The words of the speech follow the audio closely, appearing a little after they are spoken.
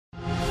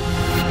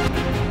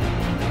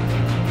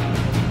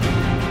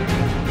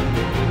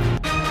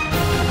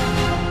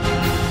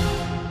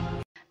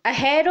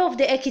Ahead of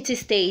the Ekiti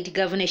State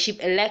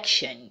Governorship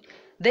election,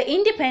 the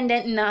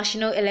Independent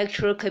National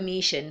Electoral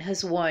Commission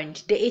has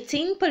warned the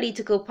 18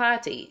 political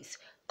parties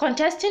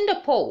contesting the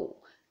poll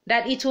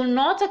that it will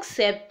not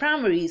accept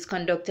primaries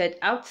conducted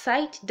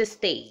outside the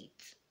state.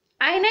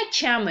 INEC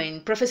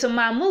Chairman Prof.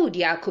 Mahmood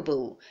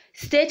Yakubu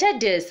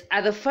stated this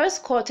at the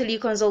first quarterly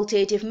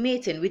consultative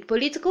meeting with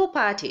political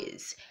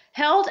parties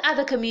held at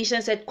the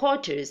Commission's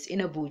headquarters in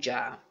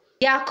Abuja.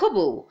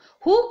 Yakubu,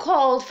 who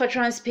called for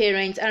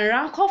transparent and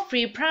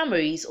rancor-free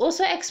primaries,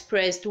 also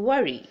expressed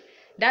worry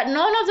that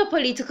none of the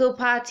political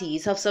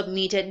parties have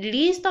submitted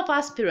lists of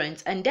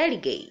aspirants and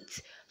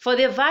delegates for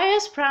their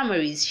various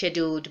primaries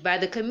scheduled by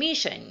the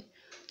Commission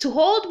to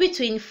hold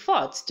between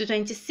 4th to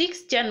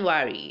 26th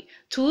January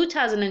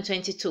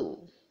 2022.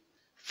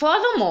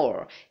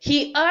 Furthermore,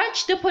 he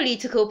urged the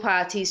political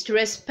parties to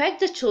respect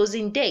the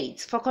chosen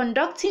dates for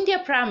conducting their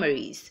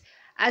primaries,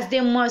 as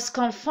they must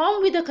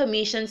conform with the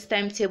Commission's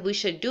timetable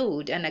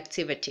schedule and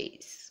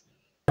activities.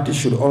 Parties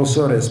should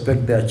also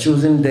respect their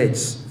chosen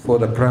dates for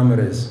the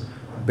primaries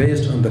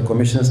based on the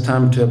Commission's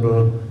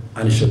timetable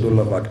and schedule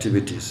of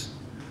activities.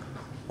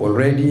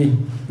 Already,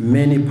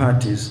 many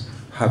parties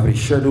have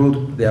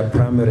rescheduled their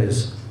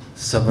primaries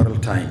several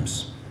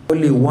times.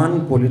 Only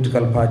one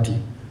political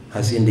party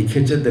has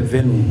indicated the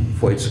venue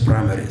for its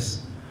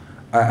primaries.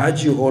 I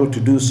urge you all to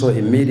do so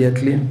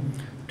immediately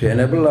to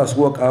enable us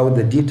work out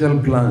the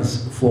detailed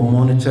plans for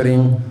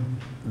monitoring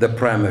the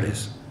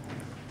primaries.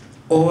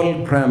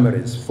 All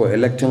primaries for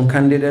electing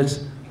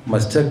candidates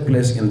must take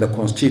place in the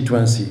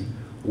constituency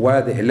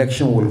where the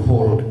election will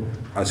hold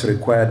as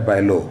required by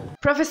law.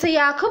 Professor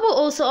Yakubu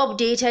also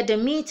updated the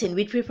meeting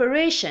with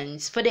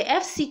preparations for the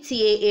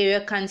FCTA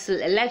Area Council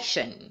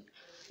election,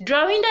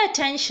 drawing the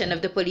attention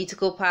of the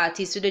political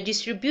parties to the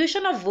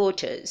distribution of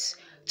voters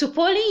to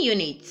polling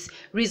units,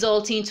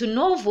 resulting to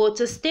no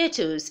voter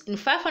status in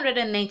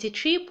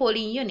 593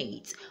 polling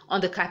units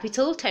on the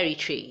Capital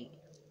Territory.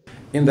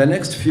 In the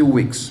next few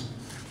weeks,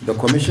 the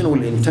Commission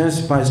will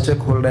intensify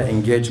stakeholder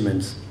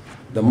engagements,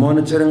 the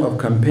monitoring of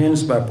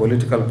campaigns by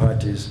political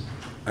parties,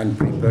 and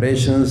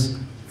preparations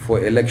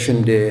for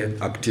election day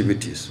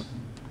activities.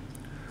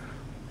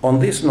 On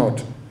this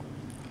note,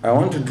 I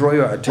want to draw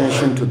your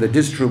attention to the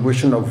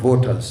distribution of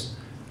voters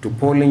to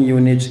polling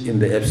units in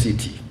the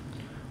FCT,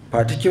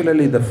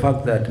 particularly the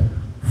fact that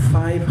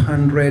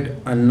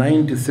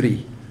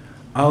 593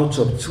 out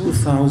of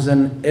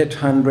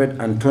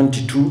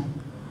 2,822,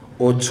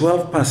 or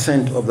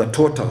 12% of the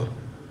total,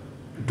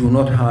 do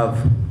not have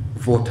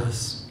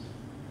voters.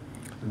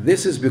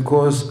 This is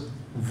because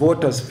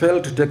voters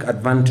failed to take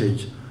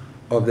advantage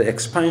of the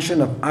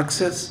expansion of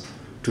access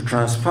to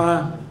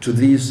transfer to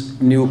these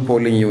new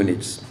polling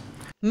units.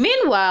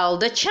 Meanwhile,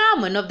 the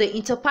chairman of the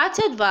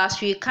Interparty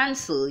Advisory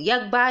Council,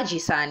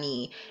 Yagbaji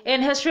Sani,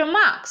 in his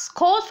remarks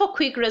called for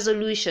quick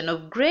resolution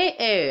of grey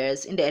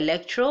areas in the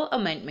Electoral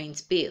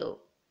Amendments Bill.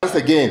 Once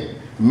again,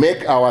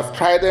 make our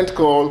strident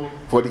call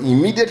for the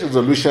immediate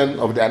resolution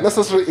of the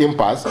unnecessary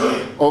impasse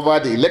over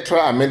the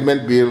Electoral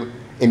Amendment Bill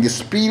in the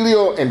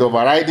superior and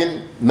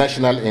overriding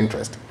national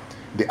interest.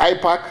 The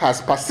IPAC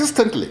has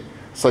persistently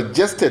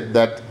suggested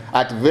that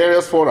at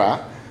various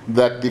fora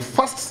that the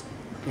first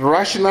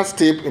rational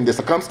step in the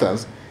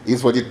circumstance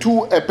is for the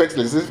two apex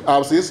legislative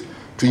houses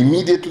to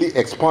immediately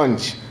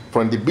expunge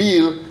from the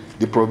bill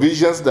the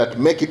provisions that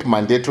make it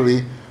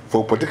mandatory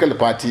for political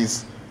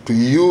parties to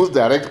use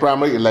direct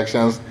primary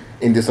elections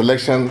in the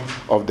selection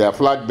of their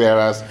flag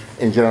bearers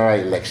in general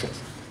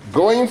elections.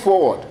 Going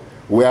forward,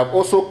 we have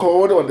also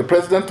called on the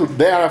President to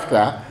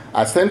thereafter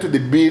assent to the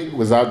bill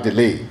without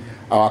delay.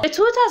 The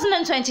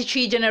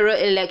 2023 general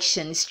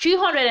elections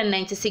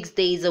 396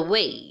 days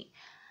away.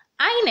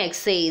 INEC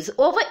says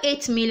over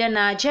 8 million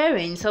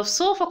Nigerians have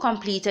so far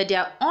completed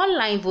their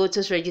online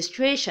voters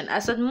registration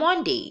as of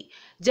Monday,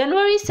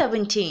 January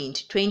 17,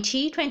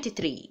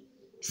 2023.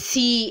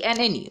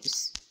 CNN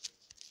News.